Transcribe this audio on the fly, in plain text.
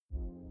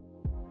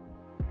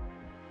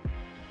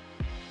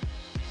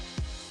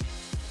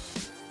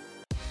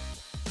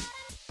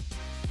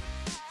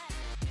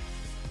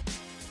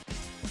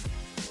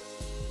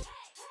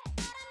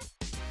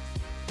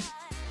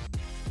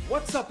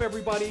What's up,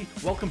 everybody?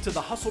 Welcome to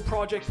the Hustle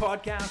Project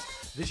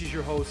podcast. This is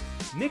your host,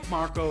 Nick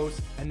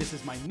Marcos, and this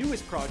is my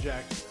newest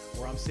project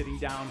where I'm sitting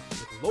down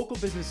with local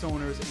business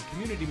owners and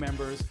community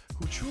members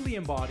who truly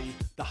embody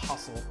the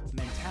hustle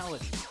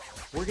mentality.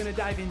 We're going to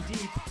dive in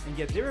deep and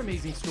get their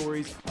amazing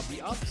stories of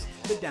the ups,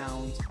 the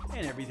downs,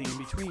 and everything in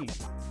between.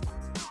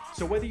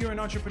 So whether you're an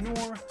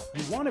entrepreneur,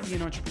 you want to be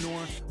an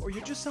entrepreneur, or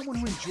you're just someone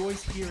who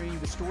enjoys hearing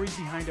the stories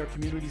behind our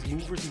community's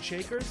movers and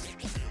shakers,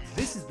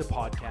 this is the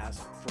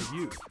podcast for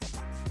you.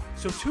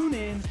 So tune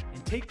in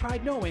and take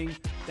pride knowing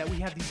that we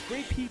have these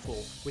great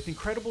people with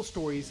incredible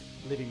stories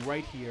living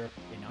right here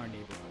in our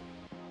neighborhood.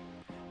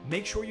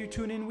 Make sure you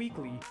tune in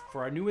weekly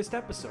for our newest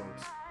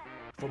episodes.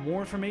 For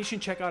more information,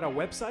 check out our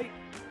website,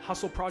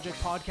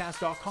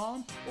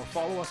 hustleprojectpodcast.com, or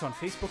follow us on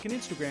Facebook and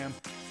Instagram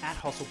at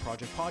Hustle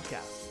Project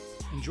Podcast.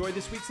 Enjoy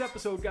this week's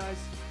episode, guys.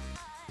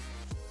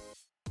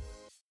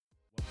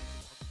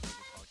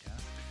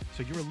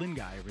 So you're a Lynn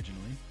guy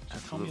originally. So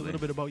tell me a little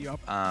bit about your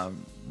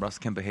Russ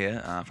Kimber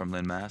here from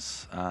Lynn,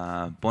 Mass.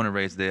 Born and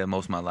raised there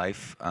most of my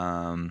life.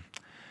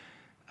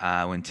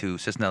 I went to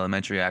Sisson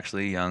Elementary,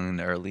 actually, young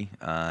and early,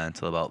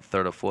 until about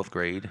third or fourth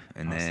grade.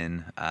 And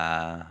then,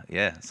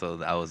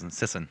 so I was in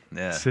Sisson.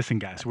 Yeah. Sisson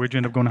guy. So where'd you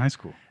end up going to high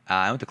school?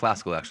 I went to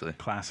classical, actually.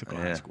 Classical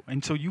high school.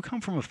 And so you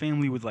come from a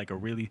family with like a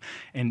really,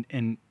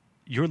 and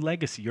your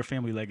legacy, your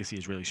family legacy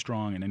is really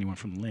strong, and anyone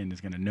from Lynn is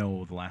going to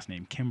know the last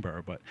name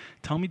Kimber. But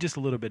tell me just a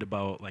little bit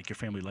about like your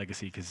family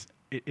legacy, because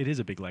it is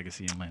a big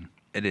legacy in Lynn.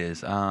 It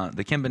is.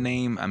 The Kimber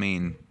name, I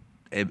mean,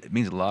 it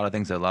means a lot of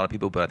things to a lot of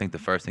people, but I think the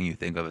first thing you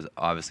think of is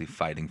obviously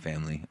fighting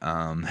family.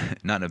 Not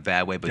in a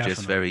bad way, but Definitely.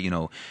 Just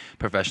very,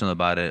 professional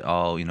about it.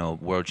 All,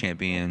 world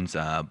champions,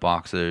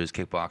 boxers,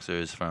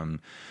 kickboxers, from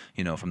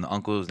the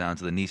uncles down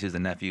to the nieces, the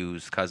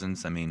nephews,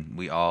 cousins. I mean,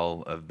 we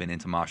all have been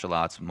into martial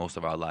arts most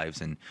of our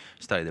lives and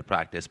studied the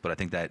practice, but I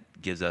think that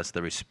gives us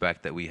the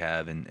respect that we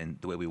have and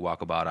the way we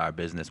walk about our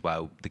business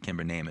while the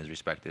Kimber name is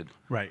respected.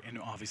 Right, and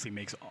obviously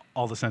makes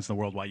all the sense in the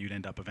world why you'd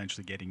end up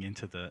eventually getting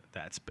into the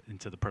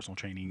personal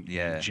training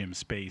gym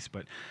space.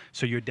 But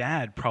so your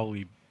dad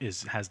probably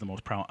has the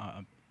most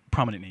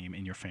prominent name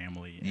in your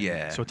family.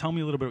 Yeah. So tell me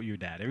a little bit about your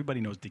dad.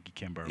 Everybody knows Dickie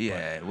Kimber.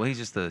 Yeah. Well, he's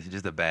just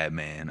a bad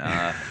man.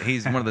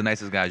 He's one of the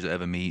nicest guys you'll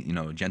ever meet.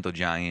 Gentle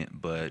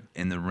giant, but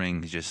in the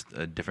ring, he's just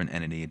a different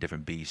entity, a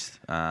different beast.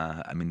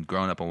 I mean,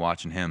 growing up and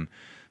watching him,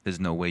 there's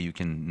no way you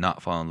can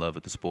not fall in love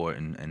with the sport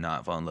and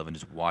not fall in love and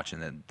just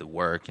watching the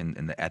work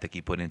and the ethic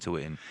he put into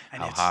it and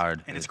how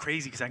hard. And it's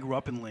crazy because I grew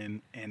up in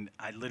Lynn, and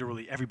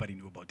everybody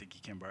knew about Dickie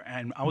Kimber.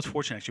 And I was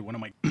fortunate, actually. One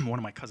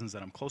of my cousins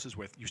that I'm closest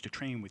with used to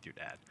train with your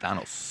dad.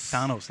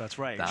 Thanos, that's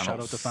right. Thanos. Shout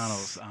out to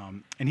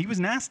Thanos. And he was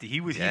nasty. He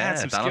had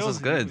some Thanos skills.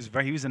 Was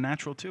good. He was a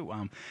natural too.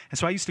 And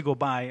so I used to go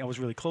by. I was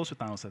really close with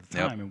Thanos at the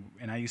time, Yep.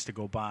 and I used to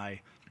go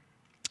by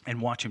and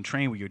watch him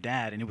train with your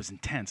dad, and it was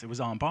intense. It was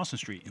on Boston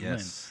Street in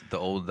Lynn. The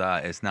old,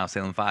 it's now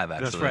Salem 5,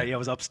 actually. That's right. Yeah, it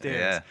was upstairs.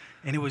 Yeah.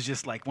 And it was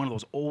just like one of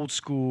those old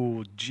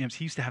school gyms.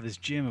 He used to have this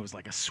gym. It was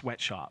like a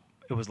sweatshop.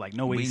 It was like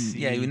no AC.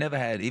 We never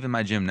had, even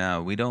my gym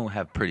now, we don't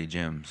have pretty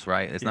gyms,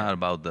 right? It's not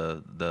about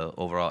the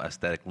overall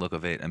aesthetic look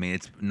of it. I mean,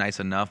 it's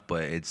nice enough,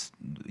 but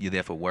you're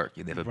there for work.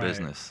 You're there for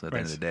business at the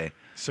end of the day.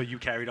 So you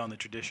carried on the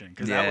tradition,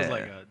 because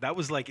that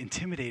was like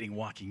intimidating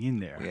walking in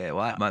there. Yeah,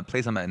 well, my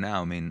place I'm at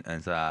now, I mean,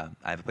 I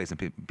have a place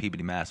in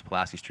Peabody, Mass,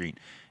 Pulaski Street,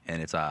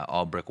 and it's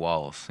all brick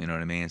walls. You know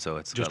what I mean? So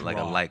it's got like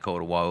a light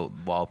coat of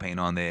wall paint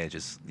on there.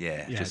 Just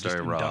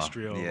very raw.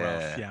 Industrial,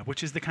 rough. Yeah,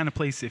 which is the kind of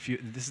place, this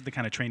is the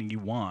kind of training you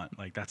want.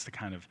 Like that's the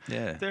kind of.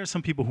 Yeah. There are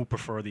some people who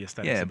prefer the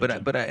aesthetics. Yeah,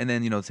 but and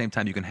then at the same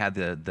time you can have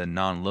the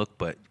non-look,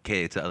 but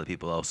cater to other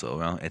people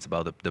also. It's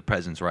about the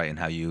presence, right, and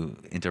how you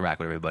interact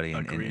with everybody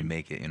and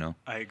make it.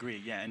 I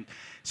agree. Yeah, and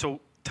so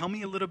tell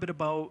me a little bit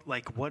about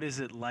like what is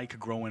it like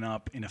growing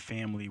up in a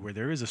family where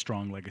there is a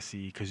strong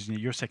legacy, because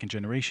you're second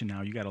generation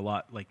now. You got a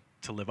lot like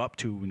to live up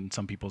to in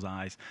some people's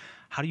eyes.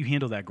 How do you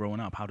handle that growing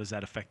up? How does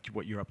that affect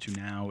what you're up to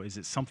now? Is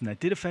it something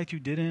that did affect you,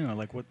 didn't, or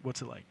like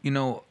what's it like?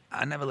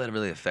 I never let it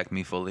really affect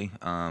me fully,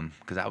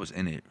 because I was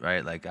in it,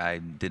 right? Like I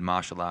did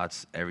martial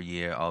arts every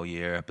year, all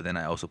year, but then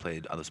I also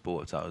played other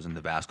sports. I was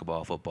into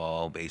basketball,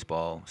 football,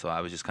 baseball, so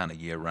I was just kind of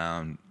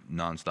year-round,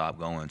 nonstop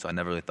going. So I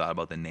never really thought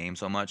about the name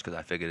so much, because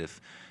I figured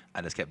if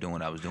I just kept doing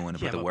what I was doing and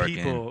put the work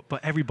in.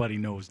 But everybody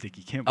knows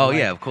Dickie Kimber. Oh,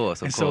 yeah, of course.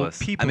 So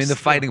I mean, the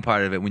fighting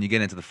part of it, when you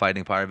get into the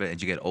fighting part of it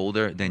and you get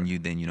older, then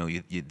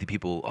the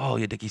people, oh,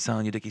 you're Dickie's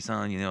son,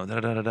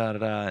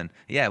 da-da-da-da-da-da. And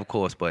yeah, of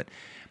course, but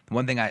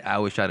one thing I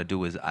always try to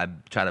do is I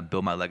try to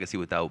build my legacy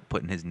without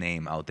putting his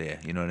name out there.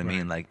 You know what I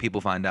mean? Like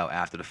people find out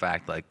after the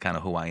fact, like kind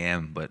of who I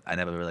am, but I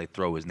never really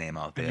throw his name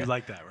out there. And you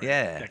like that, right?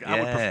 Yeah, like,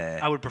 yeah.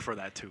 I would prefer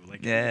that too.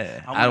 Like,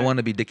 yeah, I don't want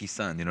to be Dickie's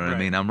son. You know what I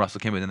mean? I'm Russell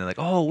Kimber, and they're like,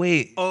 oh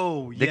wait,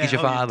 Dickie's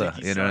your father.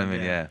 You know what I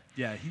mean?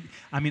 Yeah.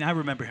 I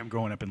remember him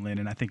growing up in Lynn,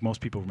 and I think most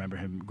people remember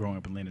him growing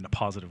up in Lynn in a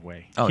positive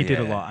way. He did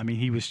a lot. I mean,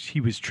 he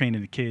was training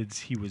the kids.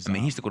 He was. He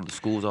used to go to the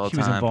schools all the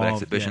time, put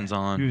exhibitions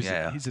on.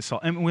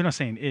 And we're not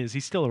saying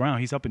he's still around.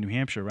 He's up in New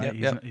Hampshire, right?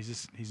 Yep.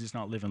 He's just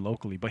not living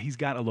locally, but he's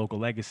got a local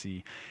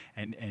legacy,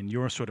 and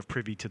you're sort of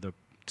privy to the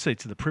say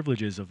to the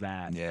privileges of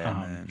that. Yeah,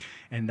 man.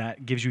 And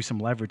that gives you some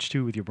leverage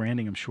too with your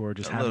branding, I'm sure,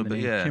 just A having little the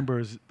bit, name yeah.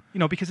 Kimbers, you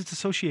know, because it's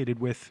associated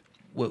with.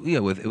 Well, yeah,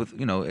 with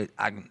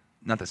I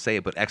not to say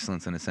it, but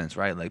excellence in a sense,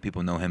 right? Like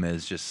people know him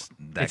as just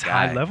that It's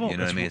guy. high level. You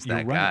know what I mean? It's You're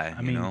that right. guy.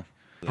 I mean, you know,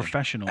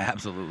 professional.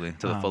 Absolutely,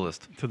 to the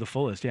fullest. To the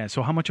fullest, yeah.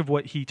 So how much of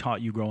what he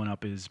taught you growing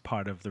up is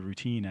part of the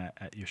routine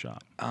at your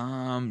shop?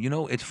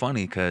 It's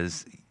funny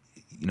because,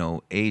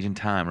 age and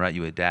time, right?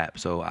 You adapt.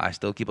 So I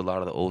still keep a lot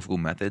of the old school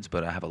methods,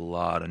 but I have a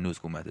lot of new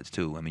school methods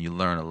too. I mean, you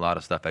learn a lot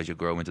of stuff as you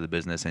grow into the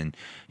business and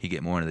you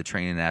get more into the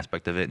training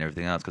aspect of it and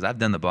everything else. Because I've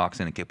done the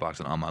boxing and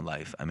kickboxing all my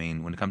life. I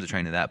mean, when it comes to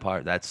training that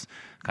part, that's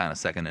kind of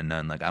second to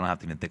none. Like I don't have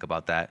to even think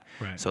about that.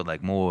 Right. So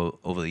like more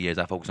over the years,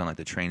 I focus on like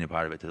the training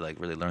part of it to like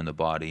really learn the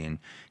body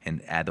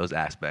and add those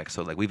aspects.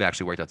 So like we've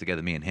actually worked out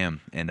together, me and him,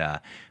 and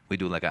we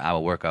do like an hour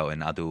workout,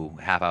 and I'll do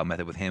half-hour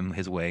method with him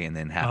his way, and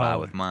then half-hour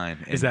with mine.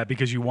 And Is that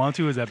because you want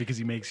to? Or is that because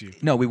he makes you?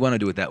 no, we want to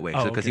do it that way.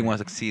 Oh, Because he okay.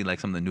 wants to see like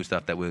some of the new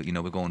stuff that we're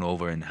going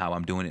over and how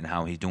I'm doing it and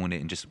how he's doing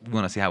it, and just we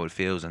want to see how it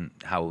feels and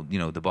how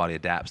the body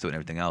adapts to it and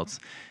everything else.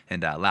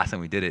 And last time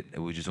we did it,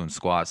 we were just doing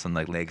squats and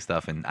like leg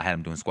stuff, and I had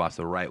him doing squats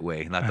the right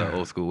way, not the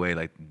old school way,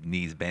 like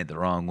knees bent the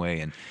wrong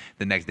way. And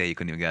the next day, you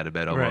couldn't even get out of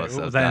bed. Right.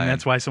 So And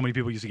that's why so many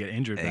people used to get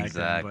injured back then.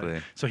 Exactly.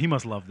 But, so he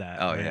must love that.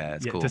 Oh, right? yeah,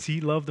 it's cool. Does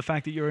he love the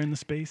fact that you're in the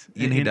space?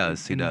 Yeah, he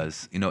does. He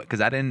does. Because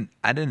I didn't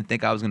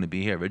think I was going to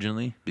be here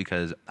originally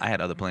because I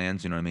had other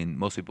plans. You know what I mean?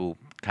 Most people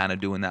kind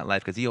of do in that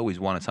life because he always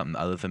wanted something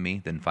other for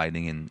me than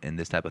fighting and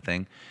this type of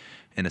thing,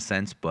 in a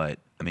sense. But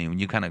I mean, when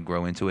you kind of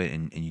grow into it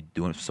and you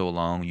do it for so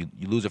long, you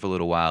lose it for a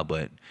little while.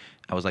 But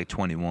I was like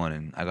 21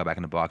 and I got back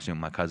into boxing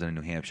with my cousin in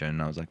New Hampshire,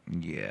 and I was like,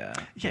 yeah.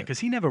 Yeah, because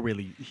he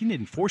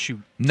didn't force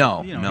you.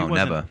 No, he no,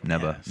 wasn't-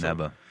 never.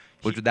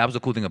 That was the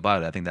cool thing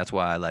about it. I think that's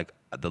why I like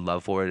the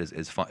love for it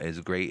is fun, is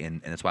great,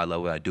 and that's why I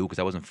love what I do because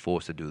I wasn't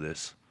forced to do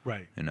this.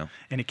 Right.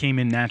 And it came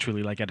in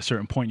naturally, like at a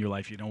certain point in your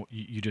life,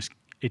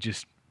 it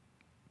just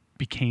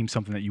became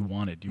something that you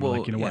wanted. You were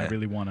like, what, I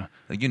really want to.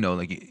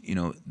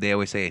 Like, they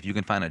always say if you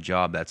can find a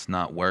job that's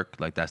not work,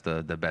 like that's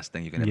the best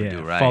thing you can ever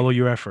do, right? Follow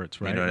your efforts,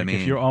 right? You know what I mean?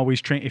 If you're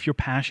always if your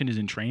passion is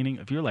in training,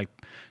 if you're like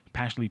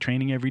passionately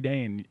training every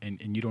day and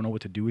you don't know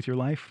what to do with your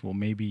life, well,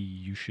 maybe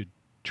you should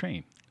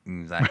train.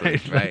 Exactly.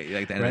 Right.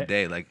 Like at the end of the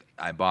day, like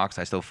I box,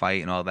 I still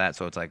fight and all that.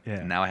 So it's like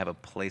now I have a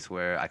place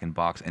where I can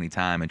box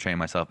anytime and train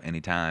myself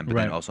anytime, but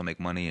then also make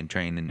money and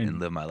train and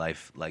live my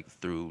life like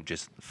through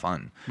just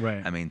fun.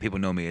 Right. I mean, people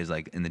know me as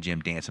like in the gym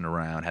dancing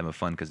around, having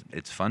fun because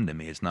it's fun to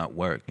me. It's not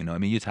work. I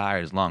mean, you're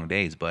tired, it's long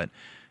days, but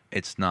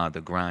it's not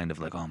the grind of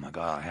like, oh my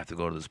God, I have to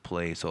go to this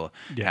place or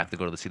I have to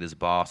go to see this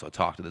boss or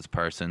talk to this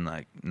person.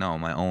 Like, no,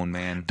 my own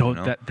man. Those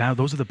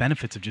are the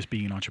benefits of just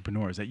being an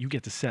entrepreneur, is that you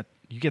get to set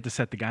the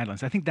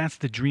guidelines. I think that's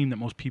the dream that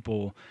most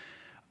people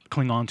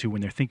cling on to when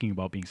they're thinking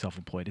about being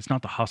self-employed. It's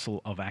not the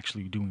hustle of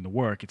actually doing the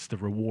work. It's the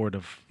reward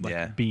of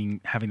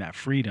having that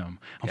freedom.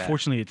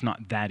 Unfortunately, it's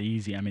not that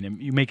easy. I mean,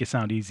 you make it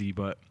sound easy,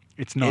 but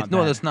it's not.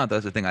 That's not.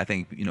 That's the thing. I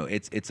think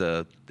it's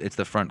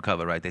the front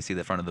cover, right? They see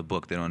the front of the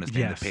book. They don't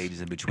understand the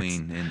pages in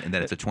between, and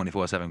that it's a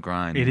 24/7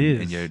 grind. It is,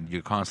 is, and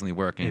you're constantly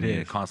working. And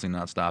you're constantly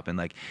not stopping.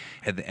 Like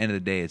at the end of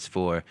the day, it's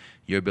for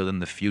you're building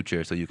the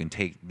future, so you can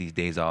take these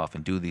days off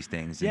and do these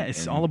things.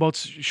 It's all about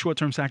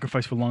short-term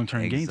sacrifice for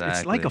long-term gains.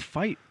 It's like a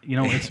fight.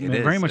 It's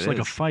very much like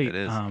a fight. It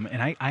is.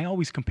 And I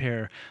always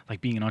compare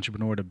like being an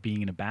entrepreneur to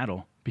being in a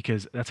battle,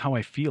 because that's how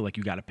I feel. Like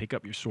you got to pick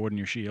up your sword and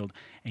your shield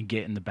and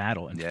get in the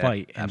battle and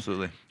fight. And,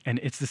 absolutely. And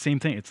it's the same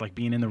thing. It's like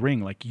being in the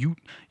ring. Like you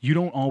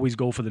don't always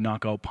go for the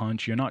knockout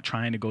punch. You're not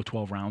trying to go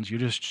 12 rounds. You're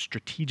just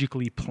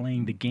strategically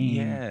playing the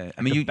game. Yeah.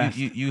 I mean,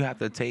 you have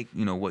to take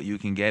what you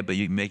can get, but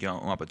you make your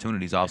own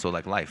opportunities. Also,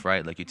 like life,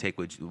 right? Like you take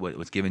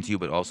what's given to you,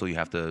 but also you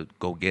have to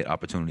go get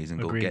opportunities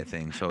and go get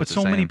things. So, but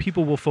so many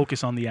people will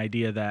focus on the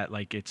idea that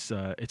like it's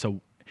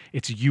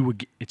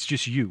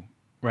just you.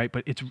 Right,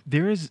 but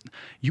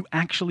you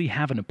actually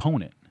have an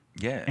opponent.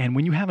 Yeah. And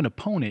when you have an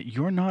opponent,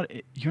 you're not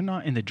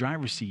in the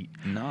driver's seat.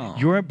 No.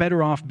 You're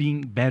better off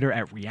being better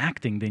at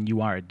reacting than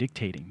you are at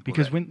dictating.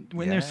 Because when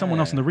there's someone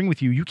else in the ring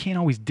with you, you can't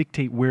always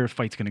dictate where a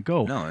fight's going to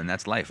go. No, and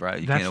that's life, right?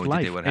 You can't always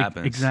dictate what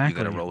happens. Exactly.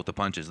 You got to roll with the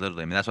punches,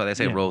 literally. I mean, that's why they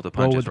say roll with the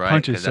punches,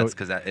 right?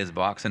 Because that is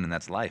boxing and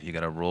that's life. You got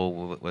to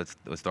roll with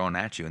what's thrown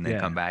at you and then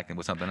come back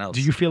with something else.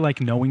 Do you feel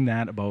like knowing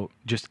that about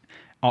just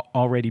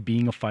already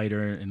being a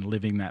fighter and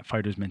living that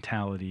fighter's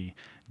mentality,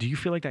 do you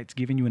feel like that's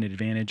giving you an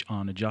advantage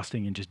on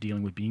adjusting and just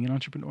dealing with being an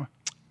entrepreneur?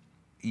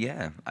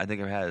 Yeah, I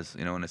think it has,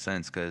 in a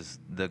sense, because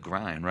the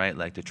grind, right?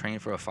 Like to train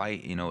for a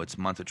fight, it's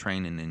months of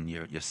training and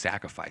you're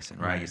sacrificing,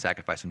 right? You're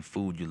sacrificing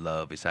food you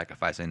love, you're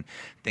sacrificing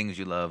things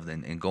you love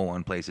and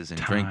going places and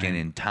drinking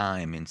and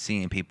time and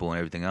seeing people and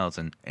everything else.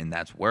 And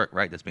that's work,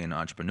 right? That's being an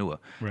entrepreneur.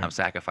 Right. I'm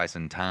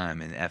sacrificing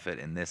time and effort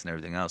and this and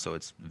everything else. So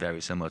it's very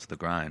similar to the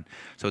grind.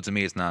 So to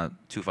me, it's not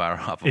too far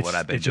off of what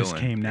I've been doing. It just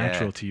came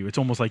natural to you. It's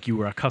almost like you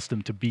were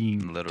accustomed to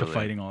to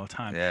fighting all the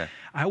time. Yeah.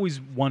 I always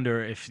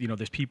wonder if,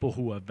 there's people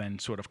who have been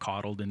sort of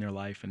coddled in their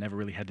life and never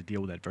really had to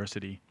deal with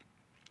adversity,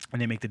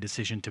 and they make the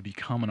decision to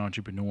become an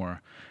entrepreneur.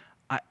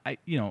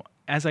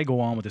 as I go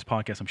on with this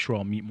podcast, I'm sure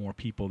I'll meet more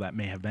people that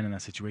may have been in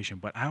that situation.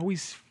 But I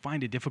always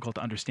find it difficult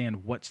to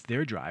understand what's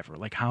their driver.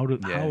 Like how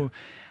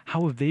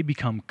have they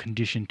become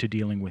conditioned to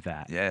dealing with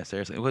that? Yeah,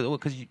 seriously.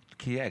 Because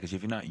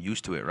if you're not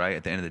used to it, right?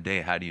 At the end of the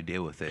day, how do you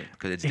deal with it?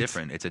 Because it's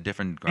different. It's a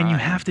different grind. And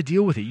you have to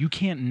deal with it. You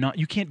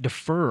can't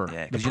defer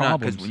the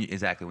problems.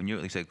 When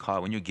you're like say,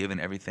 Carl, when you're giving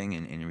everything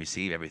and you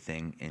receive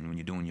everything, and when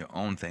you're doing your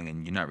own thing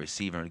and you're not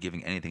receiving or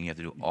giving anything, you have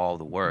to do all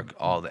the work,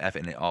 all the effort,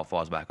 and it all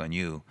falls back on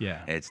you.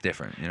 Yeah, it's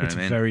different. You know what I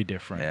mean? It's very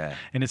different. Yeah,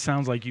 and it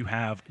sounds like you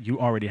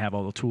already have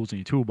all the tools in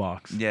your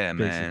toolbox. Yeah,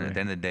 basically. Man. At the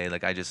end of the day,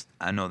 like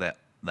I know that.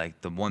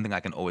 Like the one thing I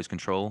can always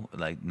control,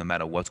 like no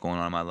matter what's going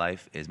on in my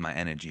life, is my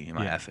energy and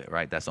my effort,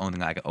 right? That's the only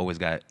thing I can always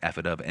got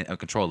effort of and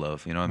control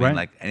of. You know what I mean?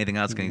 Like anything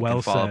else can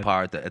fall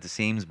apart at the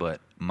seams,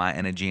 but my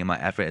energy and my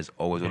effort is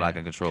always what I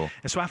can control.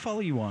 And so I follow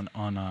you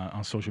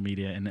on social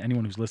media, and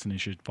anyone who's listening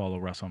should follow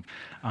Russ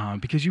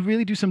because you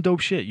really do some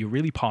dope shit. You're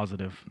really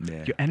positive.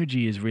 Yeah. Your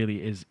energy is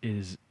really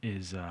is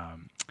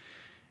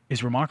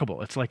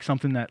remarkable. It's like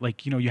something that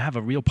you have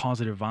a real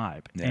positive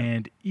vibe,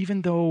 and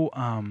even though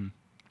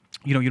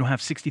you don't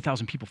have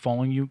 60,000 people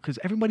following you, because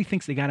everybody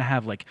thinks they got to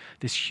have like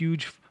this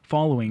huge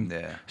following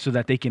so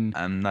that they can.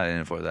 I'm not in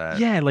it for that.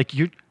 Yeah, like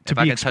you're to if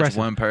be I can expressive. touch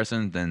one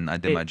person, then I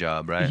did my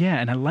job, right? Yeah,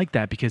 and I like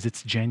that because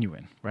it's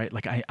genuine, right?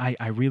 Like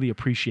I really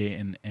appreciate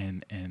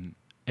and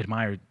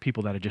admire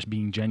people that are just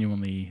being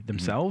genuinely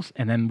themselves,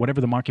 and then whatever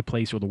the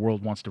marketplace or the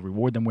world wants to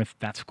reward them with,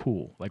 that's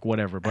cool, like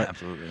whatever. But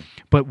absolutely.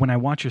 But when I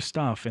watch your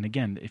stuff, and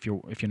again, if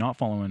you're not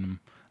following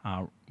them.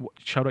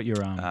 Shout out your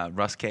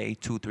Russ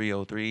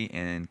K2303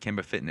 and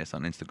Kimber Fitness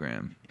on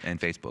Instagram and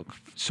Facebook.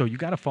 So you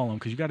got to follow him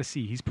because you got to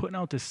see he's putting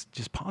out this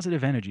just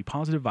positive energy,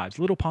 positive vibes,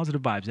 little positive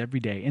vibes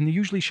every day, and they're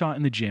usually shot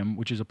in the gym,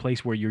 which is a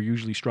place where you're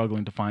usually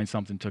struggling to find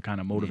something to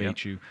kind of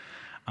motivate you.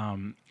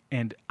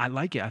 And I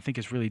like it. I think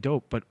it's really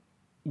dope. But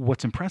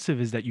what's impressive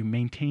is that you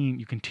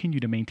continue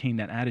to maintain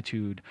that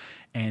attitude,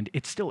 and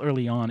it's still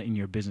early on in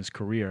your business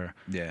career.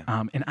 Yeah.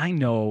 And I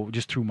know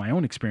just through my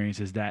own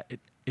experiences that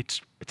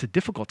it's a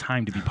difficult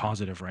time to be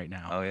positive right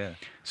now. Oh yeah.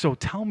 So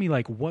tell me,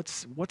 like,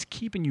 what's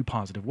keeping you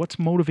positive? What's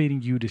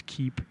motivating you to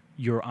keep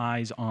your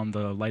eyes on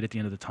the light at the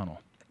end of the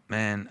tunnel?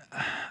 Man,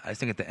 I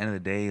think at the end of the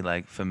day,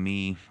 like for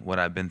me, what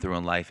I've been through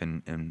in life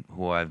and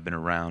who I've been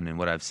around and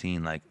what I've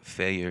seen, like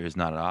failure is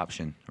not an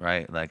option,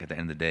 right? Like at the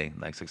end of the day,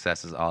 like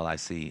success is all I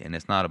see. And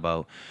it's not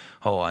about,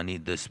 oh, I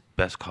need this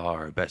best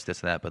car, or best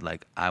this or that, but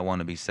like I want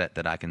to be set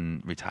that I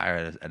can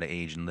retire at an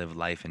age and live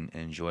life and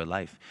enjoy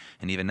life.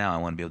 And even now I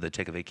want to be able to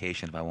take a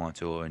vacation if I want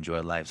to or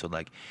enjoy life. So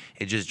like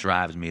it just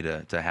drives me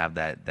to have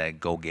that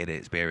go get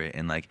it spirit.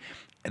 And like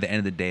at the end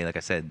of the day, like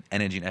I said,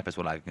 energy and effort is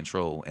what I can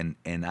control. And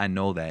I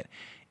know that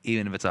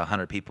even if it's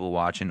 100 people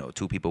watching or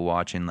 2 people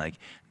watching, like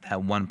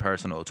that one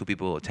person or 2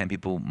 people or 10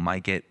 people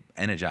might get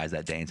energized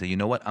that day and say, you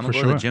know what, I'm going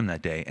to go to the gym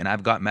that day. And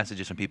I've got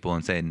messages from people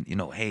and saying,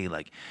 hey,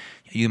 like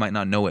you might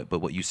not know it, but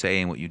what you say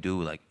and what you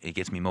do, like it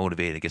gets me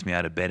motivated. It gets me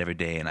out of bed every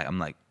day. And I'm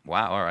like,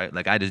 wow, all right.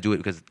 Like I just do it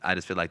because I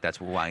just feel like that's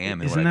who I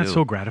am. Isn't that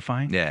so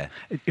gratifying? Yeah.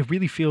 It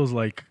really feels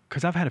like,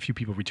 because I've had a few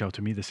people reach out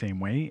to me the same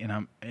way,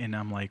 and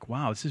I'm like,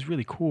 wow, this is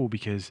really cool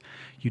because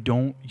you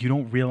don't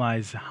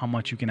realize how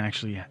much you can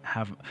actually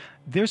have.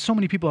 There's so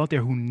many people out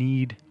there who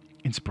need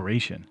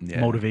inspiration,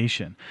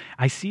 motivation.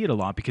 I see it a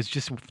lot because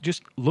just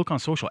look on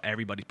social,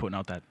 everybody's putting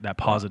out that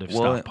positive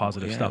stuff.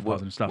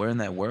 We're in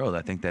that world.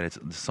 I think that it's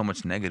so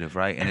much negative,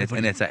 right? And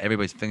it's at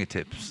everybody's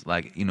fingertips.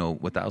 Like,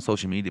 without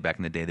social media back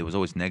in the day, there was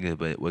always negative,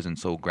 but it wasn't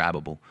so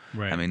grabbable.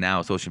 Right. I mean,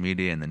 now social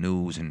media and the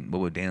news and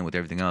what we're dealing with,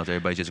 everything else,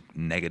 everybody's just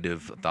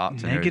negative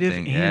thoughts and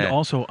everything. And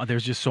also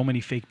there's just so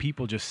many fake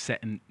people just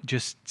setting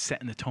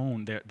the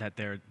tone that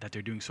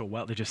they're doing so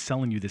well. They're just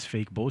selling you this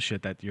fake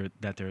bullshit that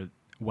they're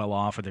well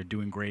off or they're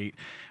doing great,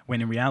 when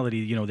in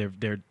reality,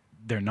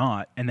 they're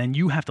not. And then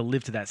you have to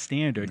live to that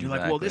standard. Exactly. You're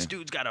like, well, this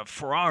dude's got a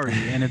Ferrari,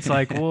 and it's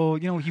like, well,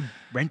 he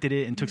rented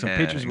it and took some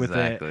pictures with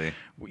it.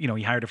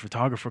 He hired a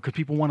photographer because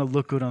people want to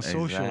look good on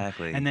social.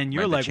 And then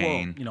you're like,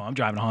 well, I'm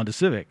driving a Honda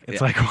Civic.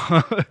 It's like,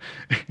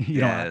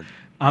 I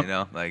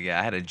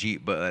had a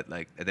Jeep, but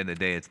like at the end of the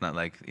day, it's not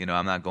like,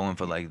 I'm not going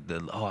for like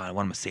I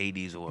want a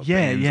Mercedes or a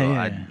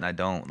Benz. I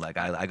don't. Like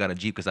I got a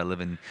Jeep because I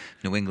live in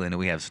New England and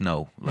we have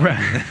snow. Like,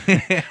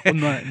 right. Well,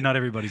 not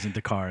everybody's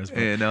into cars,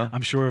 but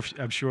I'm sure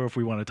if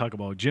we want to talk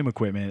about gym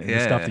equipment and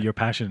the stuff that you're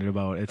passionate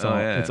about, it's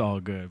all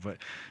good. But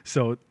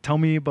so tell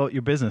me about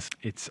your business.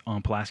 It's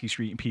on Pulaski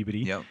Street in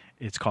Peabody. Yep.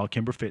 It's called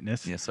Kimber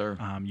Fitness. Yes, sir.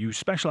 You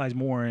specialize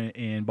more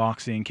in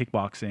boxing,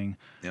 kickboxing.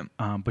 Yep.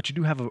 But you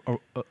do have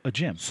a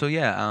gym. So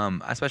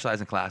I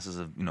specialize in classes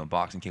of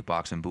boxing,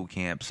 kickboxing, boot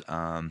camps.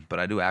 But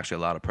I do actually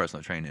a lot of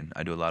personal training.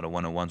 I do a lot of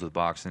one-on-ones with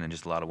boxing and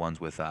just a lot of ones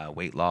with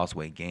weight loss,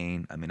 weight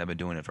gain. I mean, I've been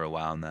doing it for a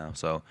while now.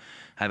 So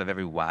I have a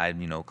very wide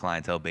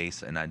clientele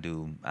base, and I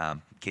do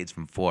kids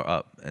from 4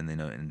 up, and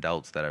and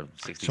adults that are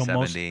 60,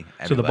 70.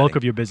 So the bulk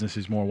of your business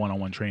is more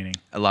one-on-one training.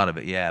 A lot of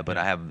it, yeah. But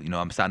I have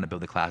I'm starting to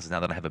build the classes now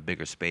that I have a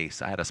bigger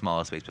space. I had a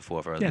smaller space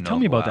before. Tell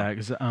me about that,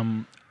 because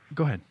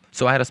Go ahead.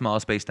 So I had a small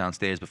space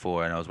downstairs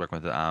before, and I was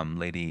working with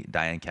lady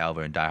Diane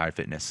Calver in Die Hard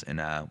Fitness, and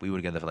we were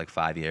together for like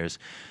 5 years.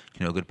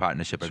 Good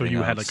partnership. So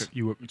you had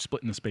you were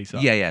splitting the space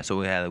up. Yeah. So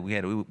we had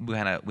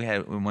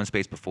in one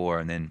space before,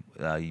 and then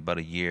about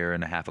a year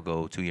and a half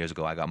ago, 2 years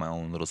ago, I got my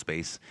own little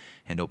space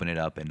and opened it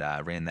up, and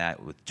ran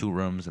that with 2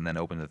 rooms, and then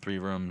opened the 3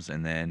 rooms,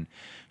 and then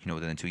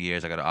within 2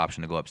 years, I got an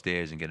option to go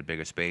upstairs and get a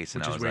bigger space.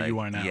 Which and I is was where like, you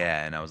are now.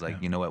 Yeah, and I was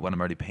like, you know what I'm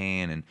already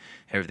paying and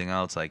everything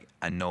else, like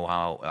I know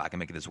how I can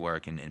make this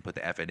work and put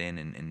the effort in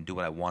and do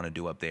what I want to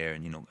do up there,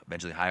 and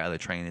eventually hire other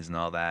trainers and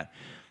all that.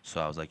 So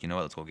I was like, you know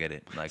what, let's go get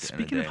it. Like,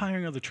 speaking of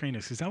hiring other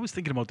trainers, because I was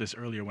thinking about this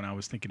earlier when I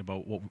was thinking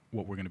about what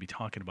we're going to be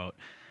talking about.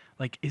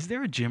 Like, is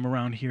there a gym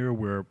around here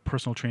where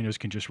personal trainers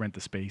can just rent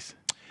the space?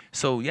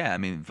 So yeah, I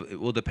mean, it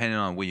will depend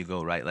on where you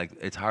go, right? Like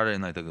it's harder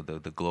in like the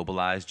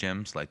globalized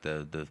gyms, like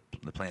the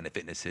Planet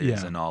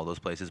Fitnesses and all those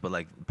places. But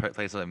like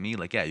places like me,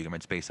 like you can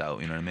rent space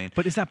out. You know what I mean?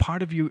 But is that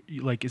part of you?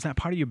 Like, is that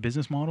part of your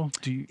business model?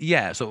 Do you?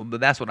 Yeah. So,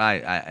 but that's what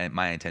I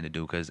my intent to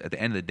do, because at the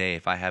end of the day,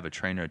 if I have a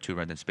trainer or 2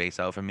 renting space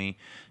out for me,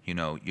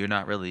 you're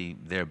not really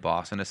their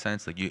boss in a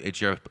sense. Like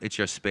it's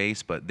your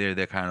space, but they're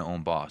their kind of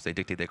own boss. They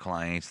dictate their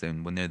clients,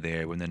 and when they're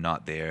there, when they're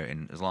not there,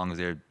 and as long as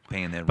they're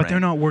paying their but rent. They're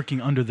not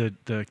working under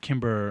the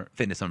Kimber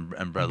Fitness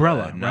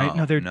umbrella, right?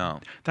 No, no.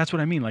 That's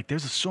what I mean. Like,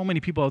 there's so many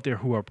people out there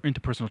who are into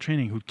personal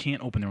training who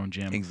can't open their own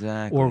gym,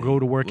 exactly, or go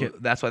to work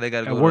at. That's why they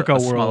got to go Workout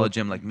to a smaller World.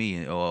 gym like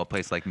me, or a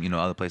place like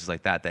other places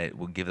like that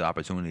will give the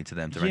opportunity to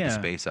them to rent the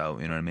space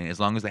out. You know what I mean? As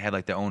long as they have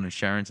like their own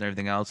insurance and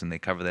everything else, and they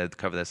cover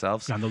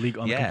themselves On the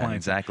compliance.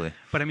 Exactly.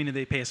 But I mean,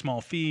 they pay a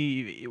small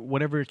fee,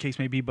 whatever the case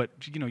may be. But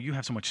you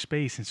have so much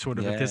space, and sort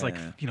of if there's like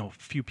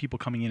few people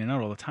coming in and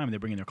out all the time, and they're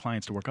bringing their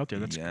clients to work out there.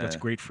 That's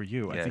great for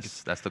you. Yes, I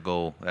think that's the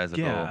goal. That's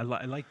the goal. I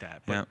like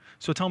that. But,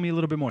 So tell me a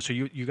little bit more. So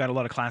you got a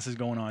lot of classes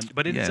going on,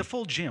 but it's a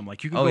full gym.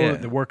 Like you can go to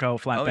the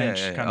workout, flat bench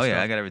kind of stuff.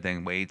 I got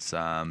everything. Weights,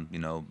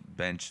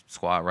 bench,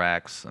 squat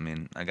racks. I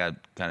mean, I got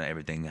kind of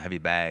everything. Heavy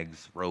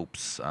bags,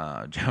 ropes,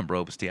 jump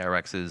ropes,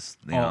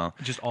 TRXs.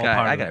 Just all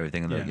I got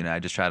everything. I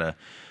just try to.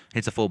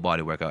 It's a full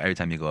body workout every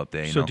time you go up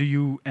there. So do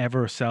you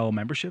ever sell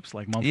memberships,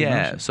 like monthly?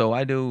 Yeah, so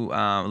I do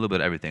a little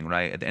bit of everything,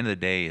 right? At the end of the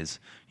day is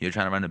you're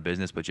trying to run a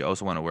business, but you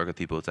also want to work with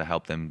people to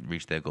help them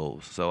reach their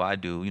goals. So I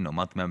do,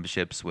 monthly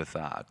memberships with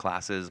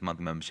classes,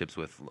 monthly memberships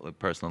with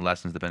personal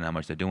lessons, depending on how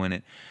much they're doing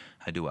it.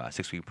 I do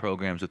 6-week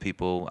programs with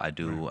people. I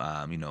do,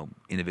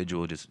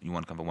 individual, just you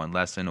want to come for one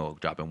lesson or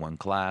drop in one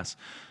class.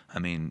 I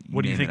mean,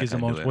 what do you think is the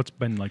most? What's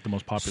been like the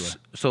most popular?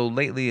 So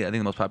lately, I think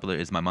the most popular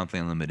is my monthly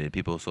unlimited.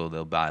 People, so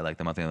they'll buy like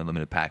the monthly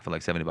unlimited pack for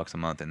like $70 a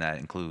month, and that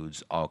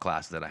includes all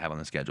classes that I have on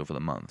the schedule for the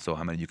month. So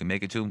how many you can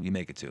make it to, you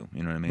make it to.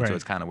 You know what I mean? Right. So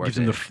it's kind of worth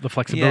it. Gives them the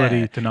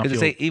flexibility to not feel.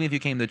 Say even if you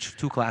came to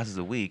 2 classes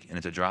a week and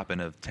it's a drop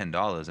in of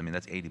 $10, I mean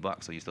that's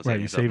 $80. So you still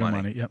saving yourself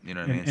money. Yep. You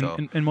know what I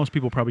mean? And most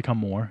people probably come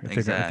more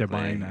if they're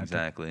buying that.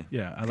 Exactly.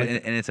 Yeah, and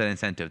it's an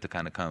incentive to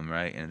kind of come,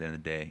 right? And at the end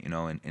of the day,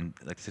 and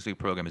like the 6-week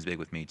program is big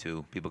with me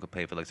too. People could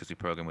pay for like 6-week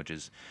program, which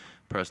is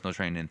personal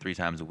training 3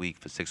 times a week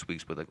for 6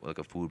 weeks with like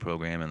a food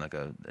program and like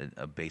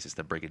a basis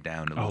to break it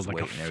down to lose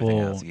weight and everything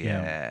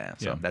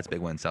else. So that's a big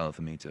one selling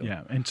for me too.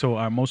 Yeah, and so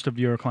are most of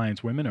your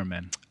clients women or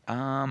men?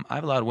 I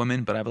have a lot of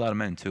women, but I have a lot of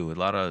men too. A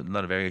lot of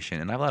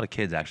variation, and I have a lot of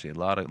kids actually. A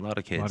lot of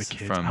kids. A lot of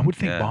kids. I would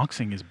think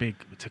boxing is big.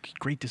 It's a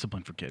great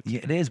discipline for kids. Yeah,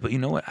 it is. But you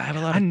know what?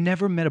 I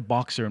never met a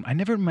boxer. I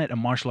never met a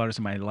martial artist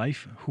in my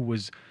life who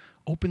was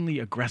openly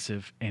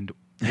aggressive and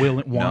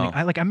wanting.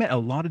 I met a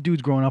lot of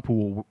dudes growing up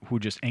who were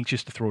just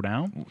anxious to throw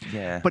down.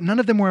 Yeah. But none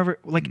of them were ever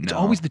like. It's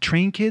always the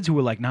trained kids who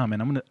were like, "Nah, man,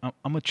 I'm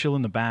gonna chill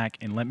in the back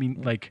and let me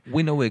like."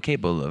 We know we're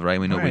capable of, right?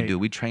 We know we do.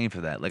 We train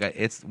for that. Like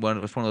it's one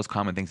of those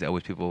common things that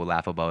always people will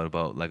laugh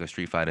about like a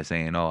street fighter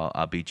saying, "Oh,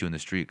 I'll beat you in the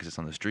street because it's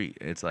on the street."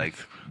 It's like,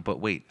 but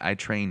wait, I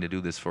train to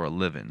do this for a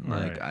living.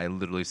 Like I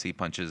literally see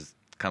punches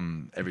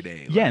come every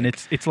day. Yeah, and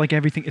it's like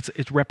everything.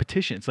 It's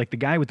repetition. It's like the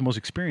guy with the most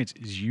experience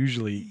is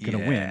usually gonna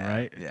win,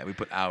 right? Yeah, we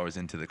put hours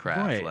into the craft.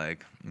 Right.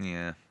 Like,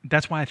 yeah.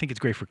 That's why I think it's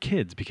great for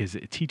kids, because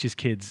it teaches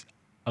kids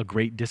a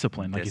great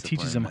discipline. Like it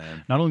teaches them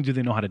not only do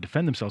they know how to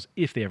defend themselves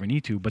if they ever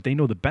need to, but they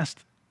know the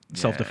best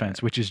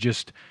self-defense, which is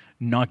just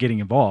not getting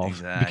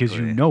involved because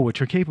you know what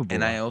you're capable of.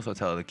 And I also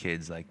tell the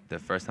kids, like the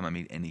first time I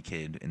meet any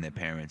kid and their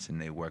parents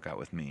and they work out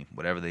with me,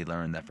 whatever they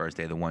learn that first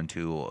day, the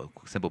 1-2 or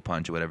simple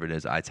punch or whatever it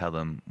is, I tell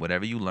them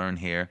whatever you learn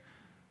here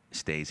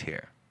stays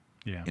here.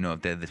 Yeah.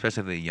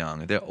 Especially if they're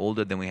young. If they're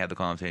older, then we have the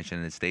conversation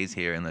and it stays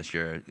here unless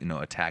you're,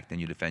 attacked and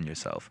you defend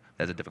yourself.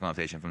 That's a different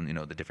conversation from,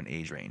 the different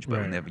age range.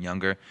 But when they're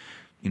younger,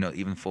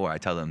 even 4, I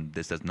tell them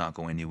this does not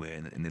go anywhere,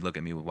 and they look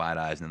at me with wide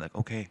eyes and they're like,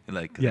 okay,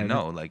 like, cause they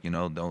know, like,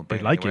 don't. They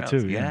like it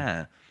too.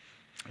 Yeah.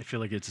 I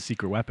feel like it's a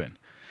secret weapon.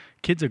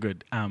 Kids are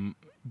good,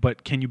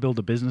 but can you build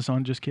a business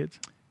on just kids?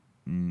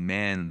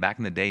 Man, back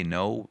in the day,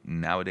 no.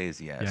 Nowadays,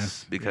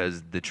 yes.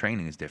 Because the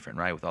training is different,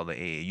 right? With all the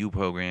AAU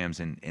programs,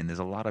 and there's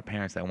a lot of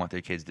parents that want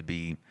their kids to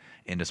be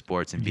into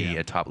sports and be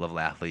a top-level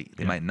athlete.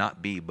 They might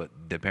not be, but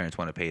their parents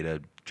want to pay to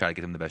try to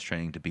get them the best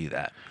training to be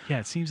that. Yeah,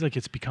 it seems like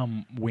it's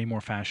become way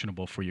more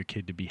fashionable for your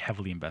kid to be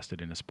heavily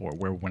invested in a sport,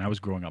 where when I was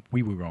growing up,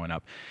 we were growing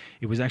up,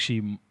 it was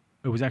actually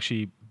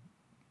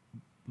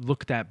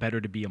looked at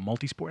better to be a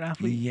multi-sport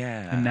athlete.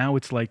 Yeah. And now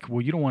it's like,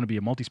 well, you don't want to be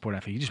a multi-sport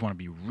athlete. You just want to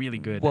be really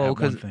good Well, at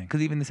one thing.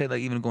 because even they say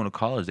like even going to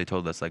college, they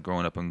told us like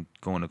growing up and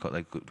going to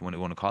like when they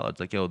go to college,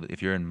 like yo,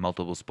 if you're in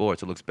multiple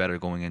sports, it looks better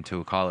going into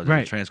a college than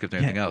a transcript or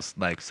anything else.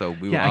 Like so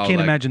we were all I can't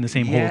like, imagine the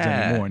same holds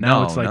anymore.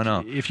 Now it's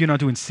like if you're not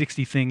doing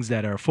 60 things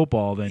that are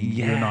football, then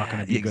you're not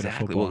going to be good at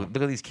football. Well,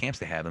 look at these camps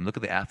they have, and look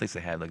at the athletes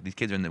they have. Like these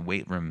kids are in the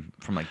weight room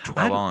from like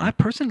 12 on. I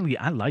personally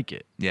like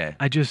it. Yeah.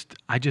 I just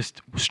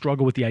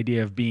struggle with the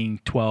idea of being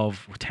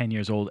 12 or 10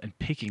 years old and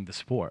picking the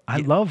sport. I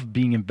love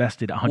being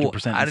invested 100% in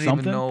something. I didn't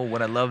even know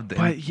what I loved.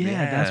 But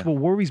that's what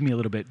worries me a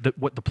little bit.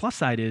 What the plus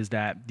side is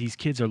that these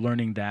kids are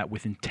learning that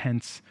with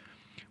intense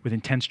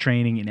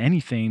training in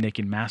anything, they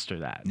can master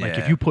that. Like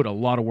if you put a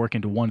lot of work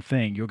into one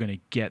thing, you're going to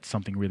get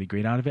something really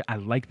great out of it. I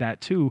like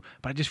that too,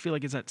 but I just feel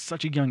like it's at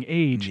such a young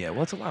age. Yeah,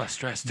 well, it's a lot of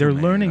stress. They're too,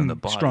 learning the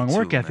strong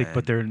work ethic,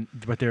 but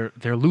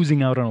they're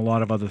losing out on a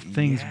lot of other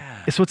things.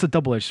 Yeah. So it's a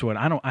double-edged sword.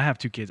 I have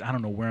 2 kids. I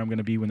don't know where I'm going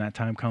to be when that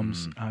time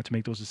comes to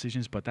make those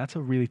decisions, but that's a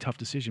really tough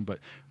decision. But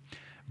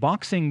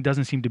boxing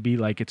doesn't seem to be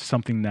like it's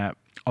something that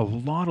a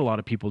lot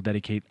of people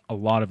dedicate a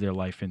lot of their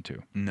life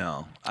into.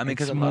 No, I mean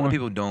because a lot of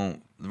people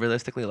don't.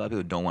 Realistically, a lot of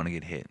people don't want to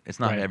get hit. It's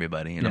not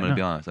everybody. And I'm gonna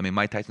be honest. I mean,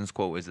 Mike Tyson's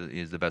quote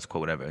is the best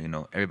quote ever. You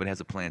know, everybody has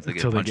a plan to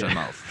get punched in the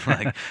mouth.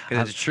 Like,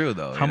 it's true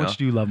though. How much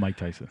do you love Mike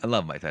Tyson? I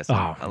love Mike Tyson.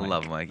 Oh, I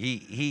love Mike.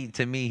 He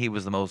to me he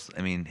was the most.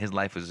 I mean, his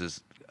life was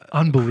just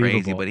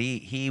unbelievable. Crazy, but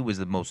he was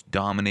the most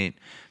dominant,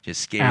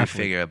 just scary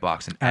figure of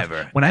boxing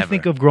ever. When I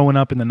think of growing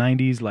up in the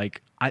 '90s,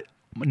 like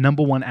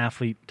number 1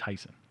 athlete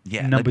Tyson.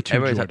 Yeah, number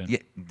 2 Jordan. Yeah,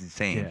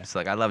 same. Yeah. It's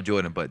like I love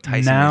Jordan, but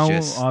Tyson now,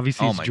 is just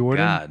obviously it's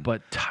Jordan. God.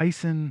 But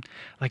Tyson,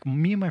 like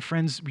me and my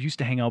friends, we used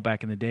to hang out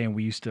back in the day, and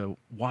we used to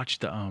watch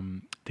the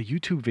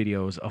YouTube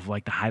videos of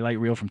like the highlight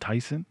reel from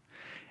Tyson.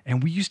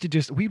 And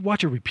we'd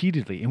watch it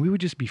repeatedly, and we would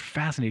just be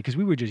fascinated because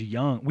we were just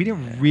young. We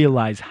didn't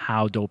realize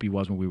how dope he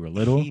was when we were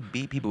little. He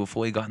beat people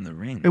before he got in the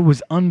ring. It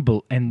was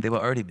unbelievable. And they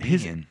were already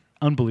beaten.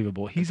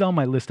 Unbelievable. He's on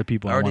my list of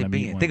people I want to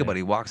meet. Think about it.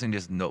 He walks in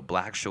just no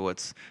black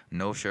shorts,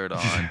 no shirt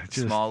on,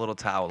 small little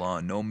towel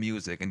on, no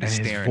music, and just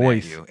staring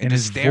at you. And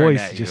his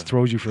voice just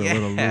throws you for a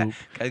little loop.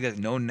 He got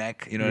no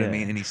neck, you know what I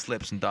mean? And he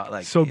slips and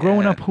like. So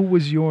growing up, who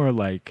was your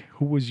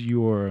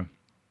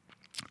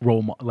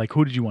role model? Like,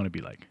 who did you want to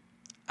be like?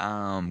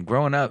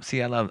 Growing up,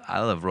 I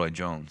love Roy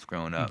Jones.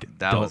 Growing up,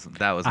 that was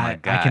my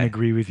guy. I can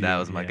agree with you. That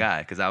was my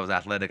guy because I was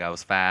athletic, I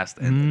was fast,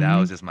 and that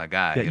was just my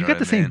guy. Yeah, you know got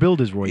the same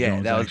build as Roy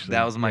Jones. Yeah,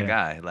 that was my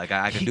guy. Like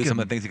I could do some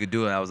of the things he could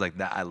do, and I was like,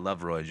 I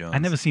love Roy Jones. I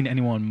never seen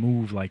anyone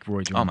move like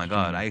Roy Jones. Oh my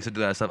God, I used to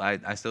do that stuff.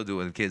 I still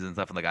do it with kids and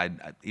stuff. Like I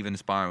even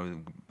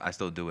sparring, I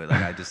still do it.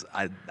 Like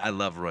I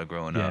love Roy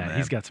growing up. Yeah,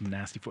 he's got some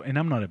nasty. And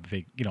I'm not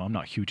I'm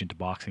not huge into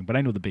boxing, but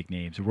I know the big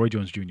names. Roy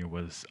Jones Jr.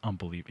 was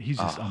unbelievable. He's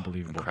just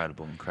unbelievable.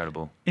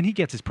 Incredible. And he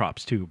gets his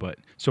props too, but.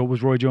 So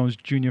was Roy Jones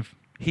Jr.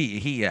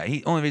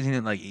 He only reason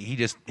he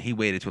didn't he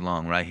waited too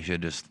long, right? He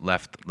should have just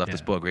left the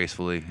sport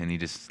gracefully, and he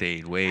just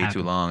stayed way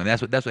too long, and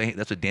that's what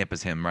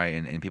dampens him, right?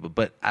 And people,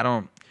 but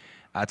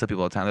I tell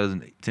people all the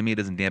time, to me, it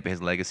doesn't dampen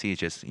his legacy. It's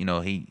just,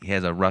 he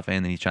has a rough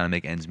end and he's trying to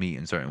make ends meet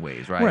in certain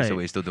ways, right? So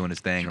he's still doing his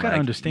thing. You got to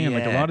understand,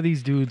 like a lot of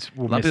these dudes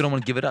a lot of people don't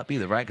want to give it up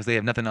either, right? Because they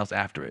have nothing else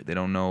after it. They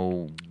don't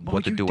know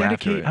what to do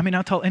after it. I mean,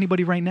 I'll tell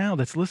anybody right now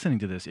that's listening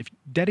to this, if you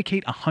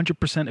dedicate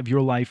 100% of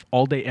your life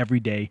all day, every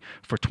day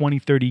for 20,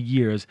 30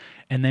 years,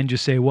 and then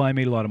just say, well, I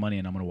made a lot of money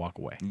and I'm going to walk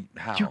away.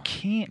 How? You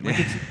can't. Like,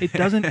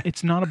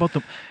 it's not about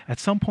at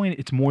some point,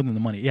 it's more than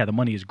the money. Yeah, the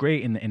money is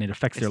great and it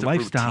affects their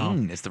lifestyle.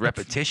 Routine. It's the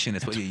repetition.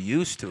 It's what you're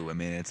used to. I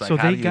mean, it's like, so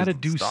they got to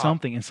do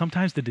something, and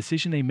sometimes the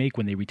decision they make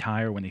when they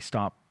retire, when they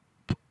stop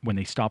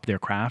their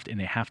craft, and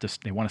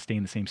they want to stay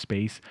in the same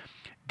space,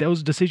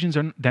 those decisions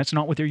that's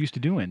not what they're used to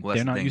doing.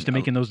 They're not used to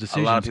making those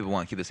decisions. A lot of people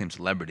want to keep the same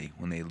celebrity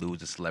when they lose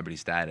the celebrity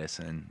status,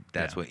 and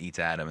that's what eats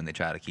at them, and they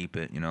try to keep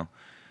it, But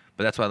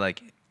that's why,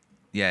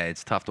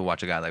 it's tough to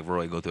watch a guy like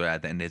Roy go through that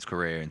at the end of his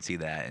career and see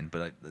that,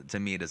 but to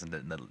me, it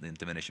doesn't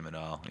diminish him at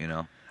all,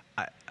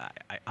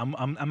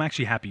 I'm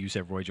actually happy you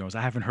said Roy Jones. I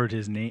haven't heard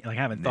his name. Like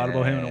I haven't thought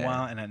about him in a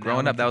while. And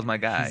growing up, that was my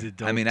guy.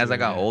 I mean, as I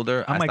got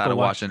older, I started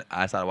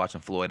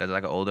watching Floyd as I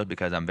got older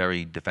because I'm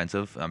very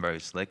defensive. I'm very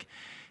slick,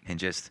 and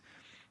just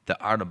the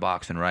art of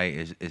boxing, right,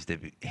 is to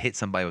hit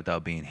somebody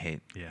without being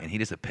hit. Yeah. And he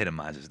just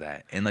epitomizes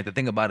that. And the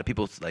thing about it,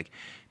 people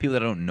that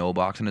don't know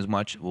boxing as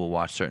much will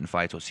watch certain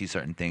fights or see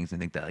certain things and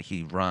think that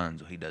he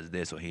runs or he does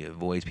this or he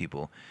avoids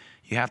people.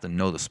 You have to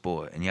know the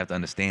sport, and you have to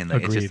understand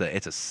that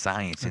it's a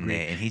science in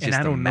there, and he's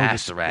just a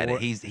master at it.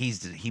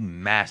 He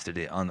mastered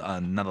it on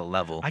another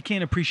level. I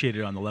can't appreciate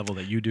it on the level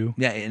that you do.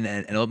 Yeah, and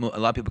a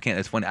lot of people can't.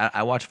 It's funny.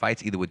 I watch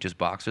fights either with just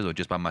boxers or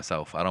just by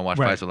myself. I don't watch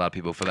fights with a lot of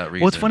people for that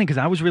reason. Well, it's funny because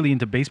I was really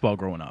into baseball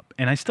growing up,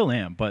 and I still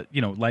am. But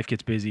life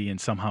gets busy, and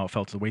somehow it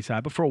fell to the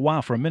wayside. But for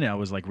a minute, I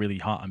was really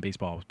hot on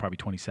baseball. I was probably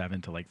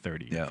 27 to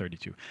 30,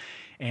 32,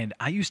 and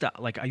I used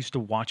to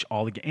watch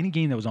any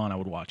game that was on. I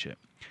would watch it.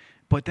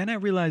 But then I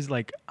realized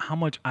how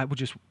much I would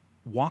just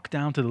walk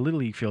down to the Little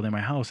League field in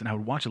my house and I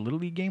would watch a Little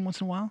League game once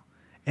in a while.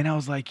 And I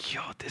was like,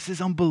 yo, this is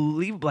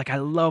unbelievable. Like, I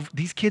love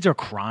these kids are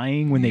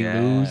crying when they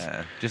lose.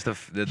 Just the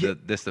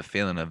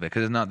feeling of it,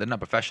 because they're not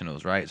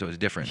professionals, right? So it's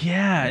different.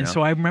 Yeah, you and know?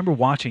 so I remember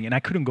watching, and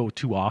I couldn't go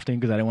too often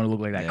because I didn't want to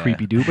look like that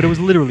creepy dude. But it was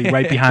literally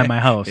right behind my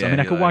house. I Yeah, mean,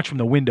 I you're could like- watch from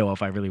the window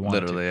if I really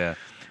wanted Literally, to. yeah.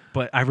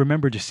 But I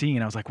remember just seeing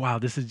it. I was like, wow,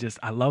 this is just,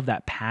 I love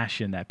that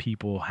passion that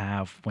people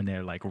have when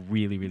they're like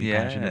really, really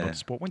passionate about the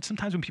sport.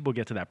 Sometimes when people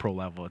get to that pro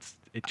level,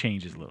 it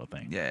changes a little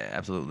thing. Yeah,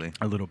 absolutely.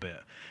 A little bit.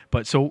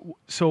 But so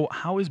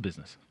how is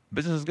business?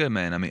 Business is good,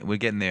 man. I mean, we're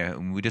getting there.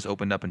 We just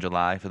opened up in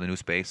July for the new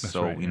space. That's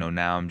so, right, you know,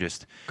 now I'm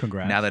just...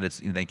 Congrats. Now that it's...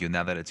 Thank you.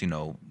 Now that it's, you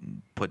know,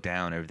 put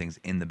down, everything's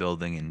in the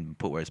building and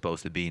put where it's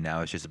supposed to be. Now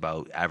it's just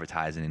about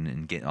advertising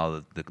and getting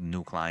all the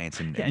new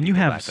clients. And you people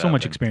have back so up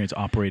much and- experience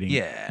operating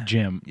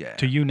gym. Yeah.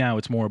 To you now,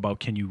 it's more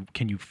about can you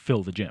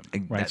fill the gym,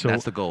 right?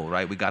 That's the goal,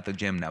 right? We got the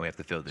gym. Now we have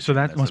to fill the So gym.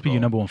 that That's must the be your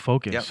goal. number one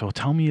focus. Yep. So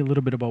tell me a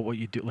little bit about what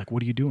you do. Like,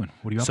 what are you doing?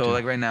 What are you up to? So,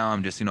 like, right now,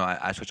 I'm just, you know,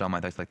 I switch all my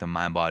things like the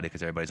Mind Body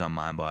because everybody's on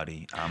Mind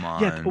Body. I'm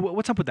on... Yeah,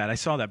 what's up with that? I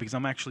saw that because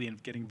I'm actually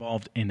getting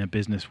involved in a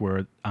business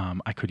where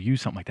I could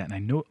use something like that,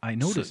 and I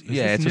noticed. So,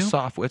 it's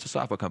a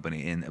software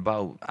company, and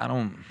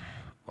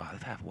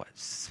they've had what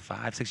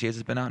 5-6 years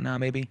it's been out now,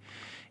 maybe.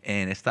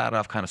 And it started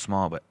off kind of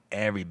small, but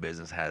every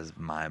business has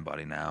Mind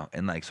Body now,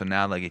 and like so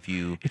now, like if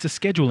you, it's a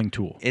scheduling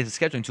tool. it's a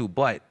scheduling tool,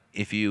 but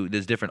if you,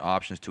 there's different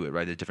options to it,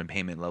 right? There's different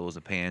payment levels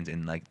of plans,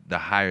 and like the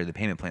higher the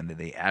payment plan, that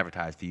they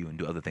advertise for you and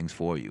do other things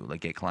for you, like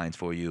get clients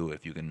for you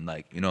if you can,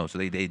 like, you know. So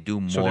they do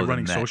more. So they're than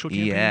running that. social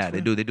campaigns Yeah, for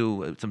they you?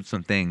 do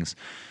some things.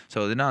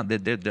 So they're not.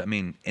 They're I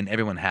mean, and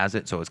everyone has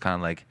it, so it's kind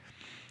of like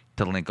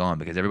to link on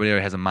because everybody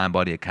already has a Mind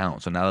Body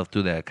account. So now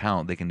through their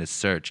account, they can just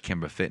search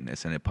Kimber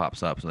Fitness and it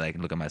pops up, so they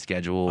can look at my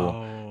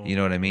schedule. You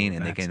know what I mean?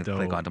 And they that's can dope.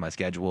 click onto my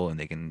schedule and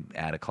they can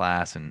add a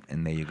class, and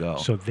there you go.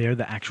 So they're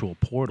the actual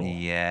portal.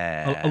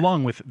 Yeah.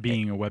 Along with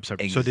being a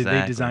website. So did they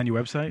Exactly. design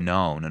your website?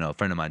 No. A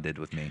friend of mine did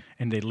with me.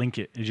 And they link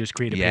it. You just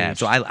create a Yeah. page.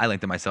 So I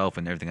linked it myself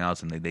and everything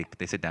else, and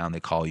they sit down, they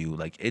call you.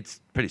 Like, it's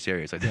pretty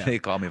serious. Like, they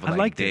call me for I like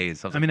liked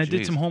days. it. I I mean, I was did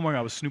like, some "Jeez." homework.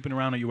 I was snooping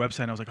around at your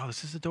website, and I was like, "Oh,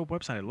 this is a dope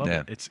website. I love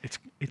Yeah. it.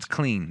 It's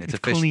clean. It's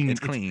efficient. clean. It's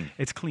clean.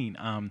 It's clean.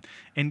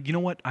 And you know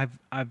what?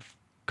 I've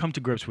come to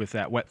grips with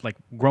that. Like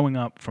growing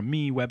up, for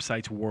me,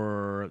 websites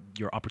were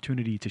your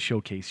opportunity to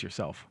showcase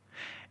yourself.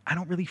 I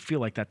don't really feel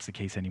like that's the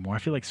case anymore. I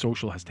feel like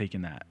social has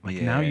taken that. Like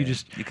now you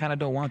kind of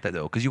don't want that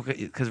though,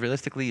 because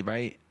realistically,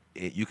 right?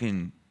 You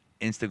can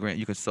Instagram,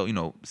 you can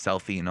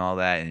selfie and all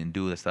that and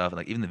do the stuff.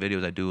 Like even the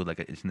videos I do, like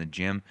it's in the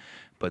gym.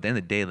 But at the end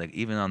of the day, like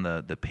even on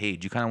the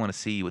page, you kind of want to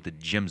see what the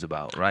gym's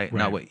about, right?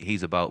 Not what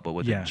he's about, but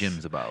what the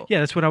gym's about. Yeah,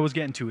 that's what I was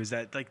getting to. Is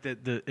that like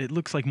it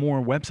looks like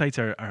more websites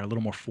are a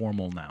little more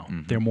formal now.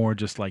 They're more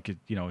just like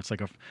it's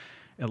like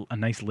a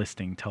nice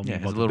listing. Tell me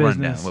about the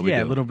business. A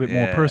little bit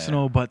more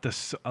personal. But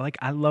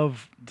I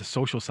love the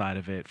social side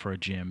of it for a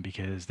gym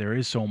because there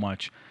is so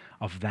much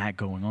of that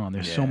going on.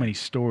 There's so many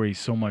stories,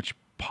 so much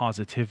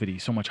positivity,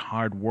 so much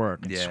hard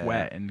work and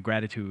sweat and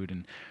gratitude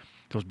and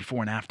those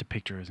before and after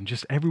pictures and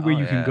just everywhere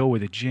you can go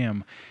with a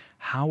gym.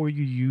 How are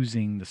you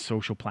using the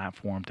social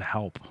platform to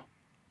help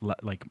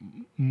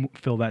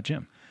fill that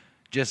gym?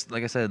 Just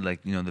like I said,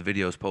 like, the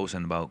videos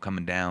posting about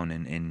coming down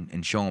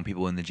and showing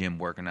people in the gym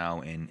working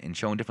out and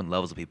showing different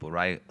levels of people,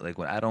 right? Like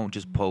when I don't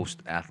just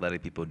post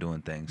athletic people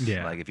doing things.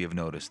 Yeah. Like if you've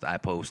noticed, I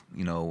post,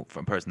 from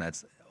a person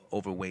that's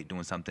overweight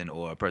doing something,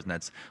 or a person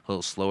that's a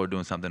little slower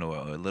doing something, or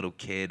a little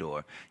kid,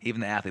 or even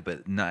the athlete,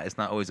 but it's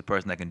not always the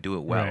person that can do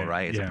it well,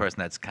 right? It's a person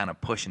that's kind of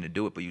pushing to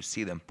do it, but you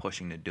see them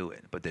pushing to do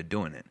it, but they're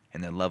doing it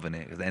and they're loving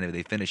it because at the end of it,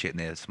 they finish it and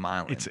they're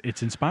smiling.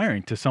 It's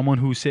inspiring to someone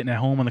who's sitting at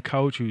home on the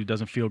couch who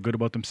doesn't feel good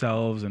about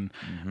themselves and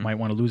might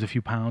want to lose a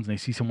few pounds, and they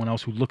see someone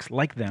else who looks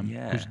like them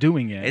who's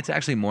doing it. It's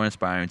actually more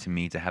inspiring to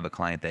me to have a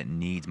client that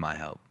needs my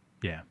help.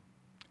 Yeah.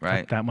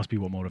 Right. That must be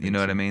what motivates. You know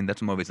what I mean?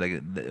 That's what motivates.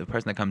 Like the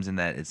person that comes in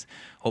that is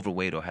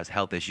overweight or has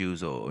health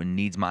issues or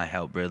needs my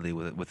help really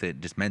with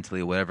it, just mentally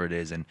or whatever it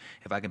is. And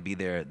if I can be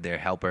their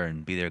helper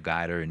and be their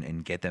guider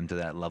and get them to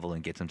that level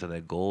and get them to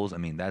their goals, I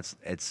mean,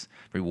 it's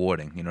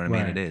rewarding. You know what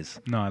I mean? It is.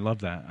 No, I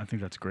love that. I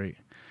think that's great.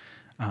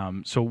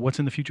 So what's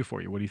in the future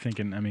for you? What are you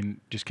thinking? I mean,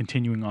 just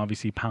continuing,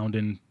 obviously,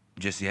 pounding.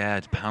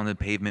 It's pound the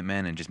pavement,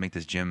 man, and just make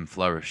this gym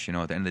flourish. At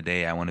the end of the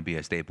day, I want to be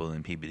a staple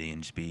in Peabody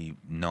and just be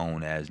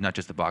known as not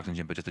just a boxing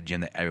gym, but just a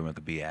gym that everyone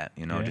could be at.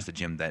 Just a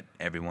gym that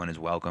everyone is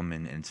welcome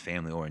and it's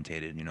family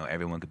orientated.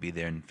 Everyone could be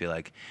there and feel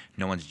like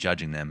no one's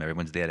judging them.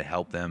 Everyone's there to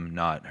help them,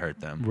 not hurt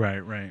them.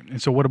 Right. And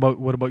so what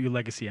about your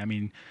legacy? I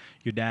mean,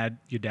 your dad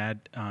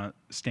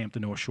stamped the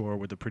North Shore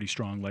with a pretty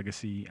strong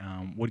legacy.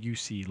 What do you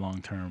see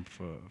long term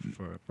for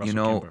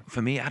Russell Kimber?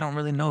 For me, I don't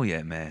really know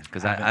yet, man,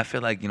 because I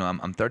feel like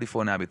I'm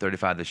 34 now, I'll be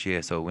 35 this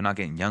year, so we're not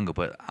getting younger,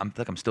 but I'm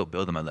still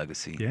building my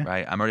legacy,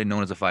 right? I'm already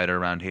known as a fighter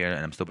around here,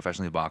 and I'm still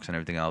professionally boxing and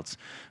everything else.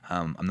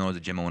 I'm known as a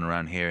gym owner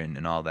around here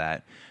and all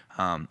that.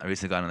 I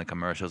recently got into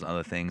commercials and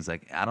other things.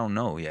 Like, I don't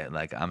know yet.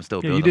 Like, I'm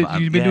still Yeah, building.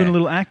 you've been doing a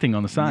little acting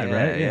on the side,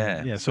 right?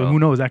 Yeah. So who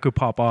knows? That could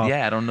pop off.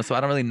 Yeah, I don't know. So I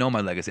don't really know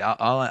my legacy.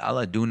 All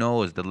I do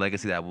know is the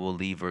legacy that we'll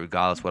leave,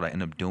 regardless what I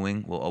end up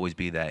doing, will always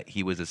be that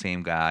he was the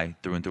same guy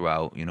through and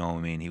throughout. You know what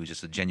I mean? He was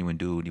just a genuine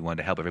dude. He wanted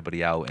to help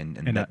everybody out,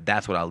 and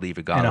that's what I'll leave,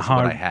 regardless of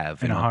what I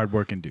have. And a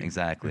hardworking dude.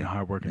 Exactly. And a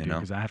hardworking dude.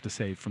 Because I have to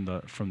say, from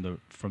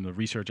the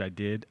research I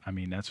did, I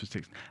mean,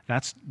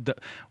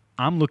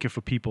 I'm looking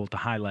for people to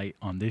highlight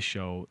on this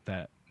show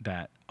that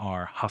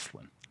are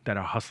hustling.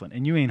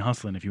 And you ain't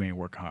hustling if you ain't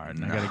work hard.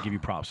 And I got to give you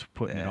props for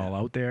putting it all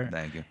out there.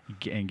 Thank you.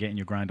 And getting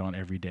your grind on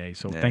every day.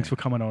 So thanks for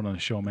coming out on the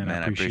show, man.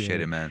 I appreciate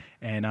it, man.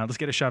 And let's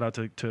get a shout out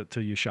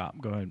to your shop.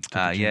 Go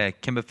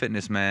ahead. Kimber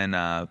Fitness,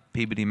 man.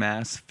 Peabody,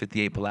 Mass,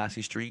 58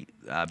 Pulaski Street,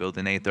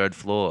 building A, 3rd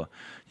floor.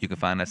 You can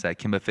find us at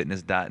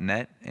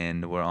kimberfitness.net,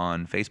 and we're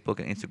on Facebook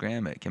and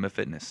Instagram at Kimber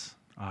Fitness.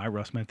 All right,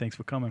 Russ, man. Thanks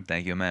for coming.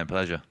 Thank you, man.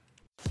 Pleasure.